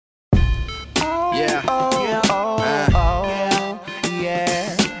Yeah. Oh, yeah. Oh,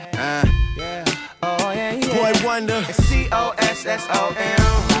 yeah. Oh, yeah, yeah. Boy Wonder. It's C.O.S.S.O.M.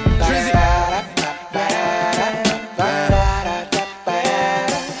 Drizzy.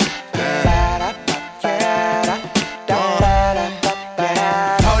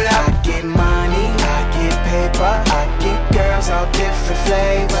 All different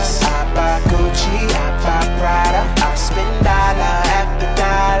flavors. I buy Gucci, I buy Prada. I spend dollar after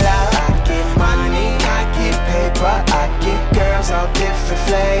dollar. I get money, I get paper. I get girls all different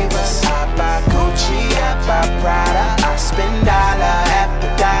flavors. I buy Gucci, I buy Prada. I spend dollar after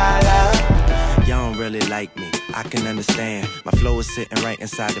dollar. Y'all don't really like me, I can understand. My flow is sitting right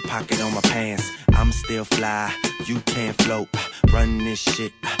inside the pocket on my pants. I'm still fly, you can't float. Run this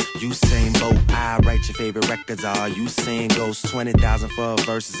shit, Usain Bolt. I write your favorite records, all Usain Ghost. 20,000 for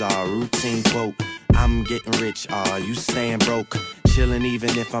verses, all routine quote. I'm getting rich, all you staying broke. Chillin' even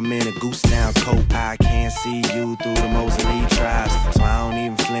if I'm in a goose down coat. I can't see you through the Mosley Tribes, so I don't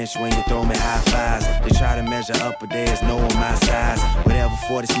even flinch when you throw me high fives. They try to measure up, but there's no on my size. Whatever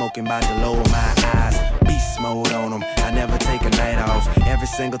 40 smoking about to lower my eyes. Beast mode on them, I never take a night off. Every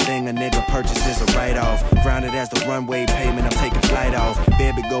single thing a nigga purchases a write-off. Grounded as the runway pavement, I'm taking flight off.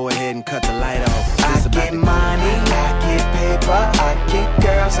 Baby, go ahead and cut the light off. I get money, I get paper. I get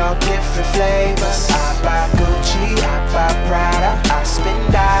girls all different flavors. I buy Gucci, I buy Prada. I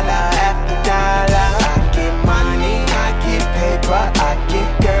spend dollar after dollar. I get money, I get paper. I get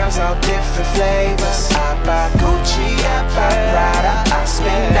girls all different flavors. I buy Gucci, I buy Prada. I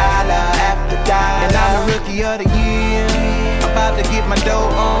spend dollar after dollar. And I'm the rookie of the year. I'm about to get my dough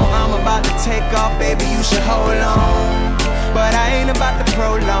on. I'm about to take off, baby, you should hold on. But I ain't about to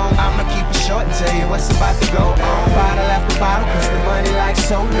prolong. I'ma keep it short and tell you what's about to go on. Bottle after bottle, cause the money like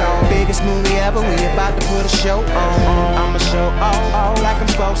so long. Biggest movie ever, we about to put a show on. I'ma show off like I'm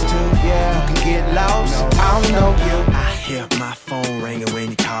supposed to, yeah. You can get lost, I don't know you. I hear my phone ringing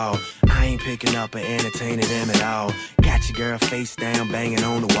when you call. I ain't picking up or entertaining them at all. Got your girl face down, banging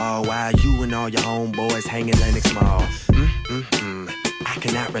on the wall, while you and all your homeboys hanging Lennox Mall. I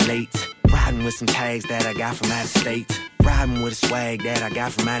cannot relate. Riding with some tags that I got from out of state. Riding with a swag that I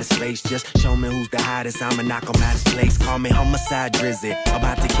got from outer space. Just show me who's the hottest, I'ma knock 'em out of place. Call me homicide Drizzy,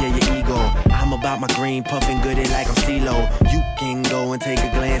 about to kill your ego. I'm about my green, puffing goody like I'm CeeLo. You can go and take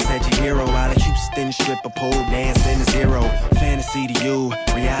a glance at your hero. Out of Houston, stripper pole dancing to zero. Fantasy to you,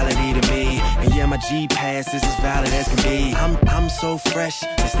 reality to me. And yeah, my G-Pass is as valid as can be. I'm so fresh,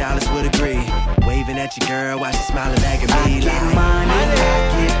 the stylist would agree. Waving at your girl while she smiling back at me. I get money, I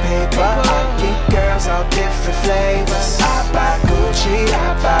get